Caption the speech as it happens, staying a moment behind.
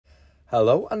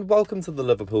Hello and welcome to the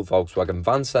Liverpool Volkswagen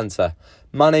Van Centre.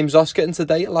 My name's Oscar and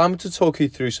today allow me to talk you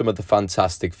through some of the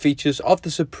fantastic features of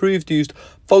this approved used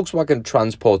Volkswagen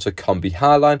Transporter Kombi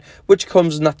Highline, which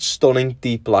comes in that stunning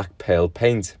deep black pale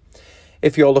paint.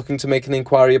 If you're looking to make an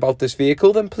inquiry about this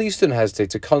vehicle, then please don't hesitate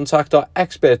to contact our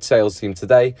expert sales team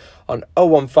today on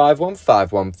 0151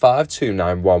 515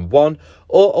 2911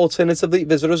 or alternatively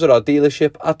visit us at our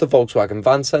dealership at the Volkswagen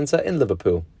Van Centre in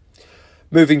Liverpool.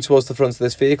 Moving towards the front of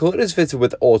this vehicle, it is fitted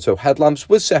with auto headlamps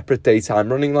with separate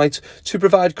daytime running lights to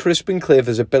provide crisp and clear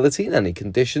visibility in any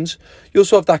conditions. You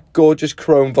also have that gorgeous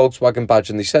chrome Volkswagen badge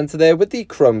in the centre there with the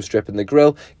chrome strip in the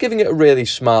grille, giving it a really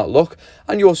smart look.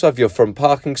 And you also have your front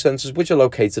parking sensors, which are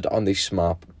located on the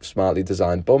smartly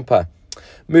designed bumper.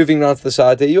 Moving around to the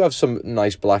side here, you have some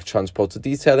nice black transporter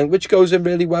detailing, which goes in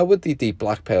really well with the deep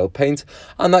black pale paint,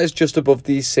 and that is just above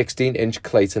the 16-inch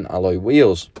Clayton alloy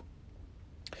wheels.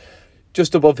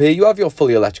 Just above here, you have your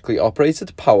fully electrically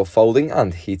operated power folding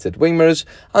and heated wing mirrors,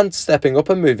 and stepping up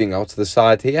and moving out to the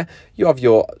side here, you have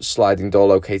your sliding door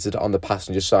located on the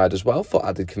passenger side as well for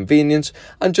added convenience,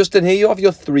 and just in here you have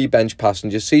your 3-bench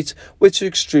passenger seats, which are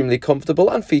extremely comfortable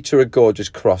and feature a gorgeous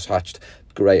cross-hatched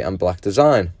grey and black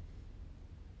design.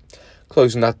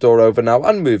 Closing that door over now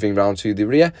and moving round to the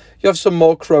rear, you have some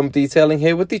more chrome detailing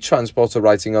here with the transporter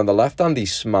writing on the left and the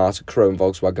smart chrome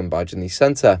Volkswagen badge in the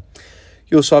centre.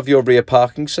 You also have your rear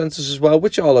parking sensors as well,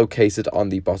 which are located on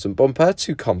the bottom bumper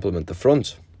to complement the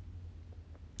front.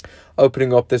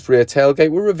 Opening up this rear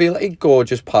tailgate will reveal a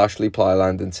gorgeous partially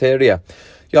ply-lined interior.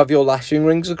 You have your lashing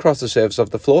rings across the surface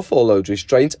of the floor for load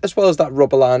restraint, as well as that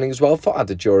rubber lining as well for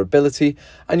added durability,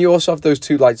 and you also have those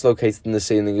 2 lights located in the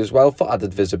ceiling as well for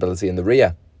added visibility in the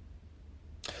rear.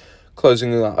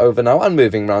 Closing that over now and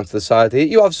moving around to the side here,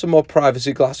 you have some more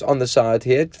privacy glass on the side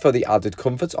here for the added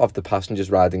comfort of the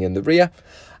passengers riding in the rear.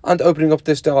 And opening up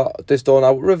this door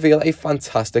now will reveal a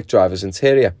fantastic driver's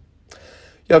interior.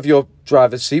 You have your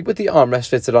driver's seat with the armrest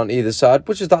fitted on either side,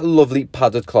 which is that lovely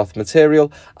padded cloth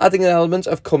material, adding an element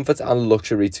of comfort and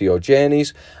luxury to your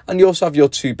journeys. And you also have your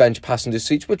 2-bench passenger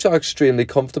seats, which are extremely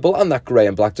comfortable, and that grey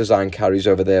and black design carries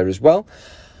over there as well.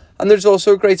 And there's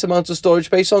also a great amount of storage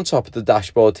space on top of the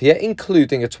dashboard here,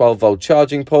 including a 12-volt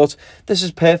charging port. This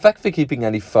is perfect for keeping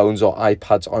any phones or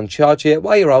iPads on charge here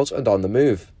while you're out and on the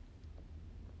move.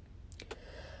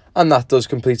 And that does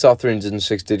complete our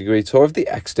 360-degree tour of the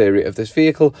exterior of this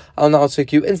vehicle. I'll now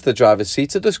take you into the driver's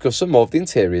seat to discuss some more of the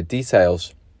interior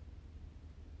details.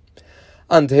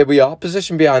 And here we are,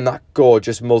 positioned behind that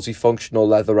gorgeous multifunctional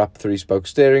leather-wrapped 3-spoke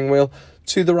steering wheel.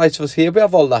 To the right of us here, we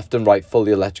have our left and right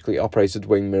fully electrically operated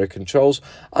wing mirror controls,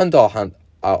 and our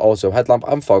auto headlamp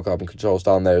and fog lamp controls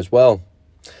down there as well.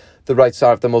 The right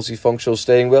side of the multifunctional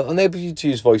steering wheel enables you to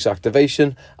use voice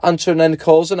activation, answer and end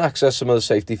calls, and access some of the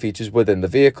safety features within the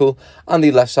vehicle. And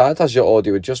the left side has your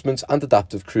audio adjustments and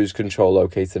adaptive cruise control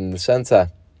located in the centre.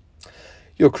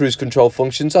 Your cruise control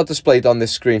functions are displayed on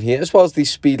this screen here, as well as the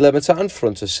speed limiter and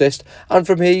front assist, and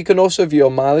from here you can also view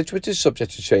your mileage, which is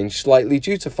subject to change slightly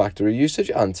due to factory usage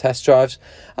and test drives.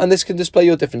 And this can display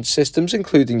your different systems,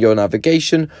 including your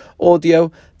navigation,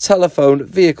 audio, telephone,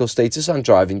 vehicle status and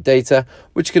driving data,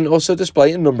 which can also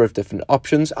display a number of different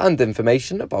options and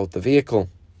information about the vehicle.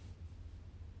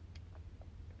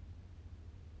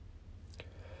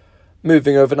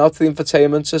 Moving over now to the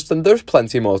infotainment system, there's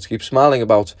plenty more to keep smiling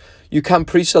about. You can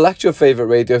pre-select your favourite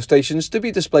radio stations to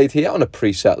be displayed here on a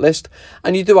preset list,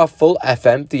 and you do have full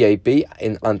FM, DAB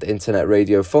and internet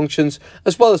radio functions,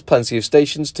 as well as plenty of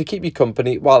stations to keep you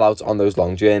company while out on those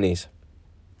long journeys.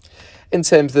 In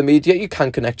terms of the media, you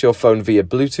can connect your phone via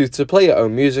Bluetooth to play your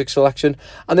own music selection,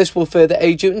 and this will further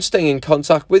aid you in staying in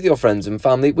contact with your friends and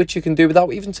family, which you can do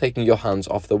without even taking your hands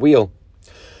off the wheel.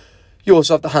 You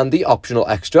also have the handy optional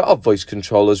extra of voice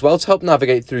control as well to help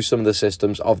navigate through some of the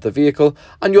systems of the vehicle,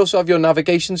 and you also have your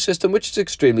navigation system, which is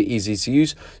extremely easy to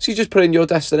use. So you just put in your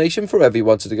destination for wherever you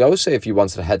wanted to go. Say if you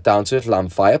wanted to head down to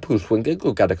Llanfair, Pwllwingen,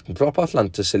 Glwgadig and Dropot,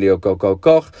 Llantysilio,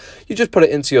 Go. You just put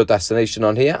it into your destination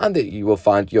on here, and you will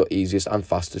find your easiest and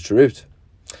fastest route.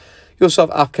 You also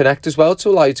have App Connect as well to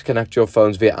allow you to connect your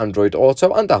phones via Android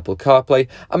Auto and Apple CarPlay,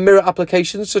 and mirror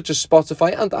applications such as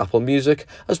Spotify and Apple Music,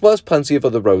 as well as plenty of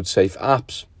other road-safe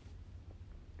apps.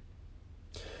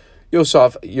 You also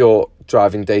have your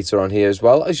driving data on here as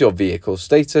well as your vehicle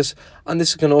status, and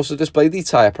this can also display the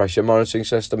tyre pressure monitoring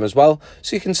system as well,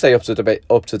 so you can stay up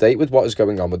to date with what is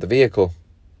going on with the vehicle.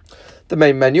 The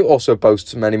main menu also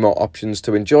boasts many more options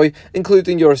to enjoy,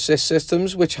 including your assist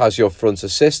systems, which has your front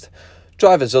assist,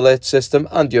 driver's alert system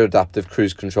and your adaptive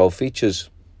cruise control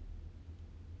features.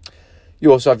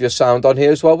 You also have your sound on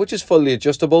here as well, which is fully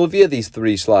adjustable via these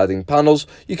 3 sliding panels.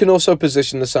 You can also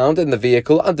position the sound in the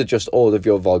vehicle and adjust all of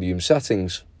your volume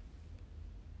settings.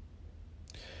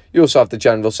 You also have the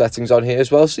general settings on here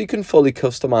as well, so you can fully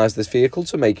customise this vehicle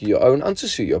to make it your own and to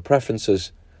suit your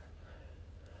preferences.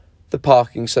 The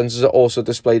parking sensors are also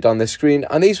displayed on this screen,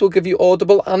 and these will give you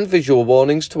audible and visual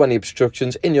warnings to any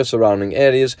obstructions in your surrounding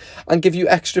areas and give you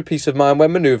extra peace of mind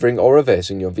when manoeuvring or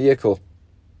reversing your vehicle.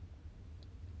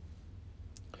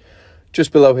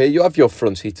 Just below here you have your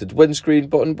front heated windscreen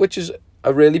button, which is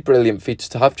a really brilliant feature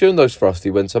to have during those frosty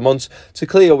winter months to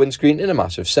clear your windscreen in a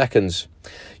matter of seconds.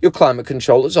 Your climate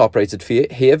control is operated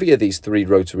here via these 3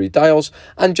 rotary dials,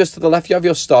 and just to the left you have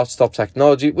your start-stop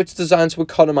technology, which is designed to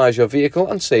economise your vehicle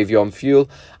and save you on fuel,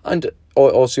 and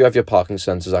also you have your parking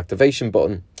sensors activation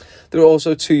button. There are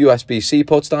also 2 USB-C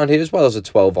ports down here, as well as a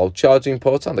 12-volt charging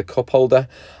port and a cup holder,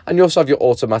 and you also have your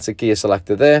automatic gear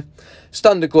selector there,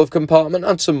 standard glove compartment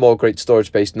and some more great storage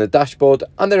space in the dashboard,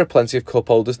 and there are plenty of cup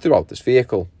holders throughout this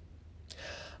vehicle.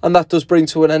 And that does bring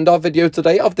to an end our video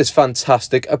today of this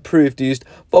fantastic approved used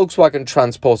Volkswagen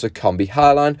Transporter Kombi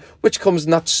Highline, which comes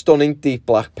in that stunning deep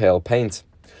black pale paint.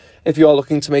 If you are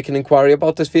looking to make an inquiry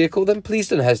about this vehicle, then please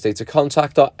don't hesitate to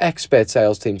contact our expert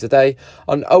sales team today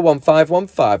on 0151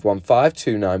 515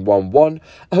 2911.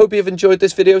 I hope you've enjoyed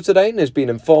this video today and has been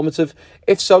informative.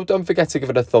 If so, don't forget to give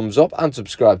it a thumbs up and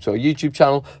subscribe to our YouTube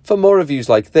channel for more reviews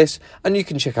like this, and you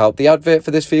can check out the advert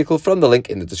for this vehicle from the link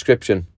in the description.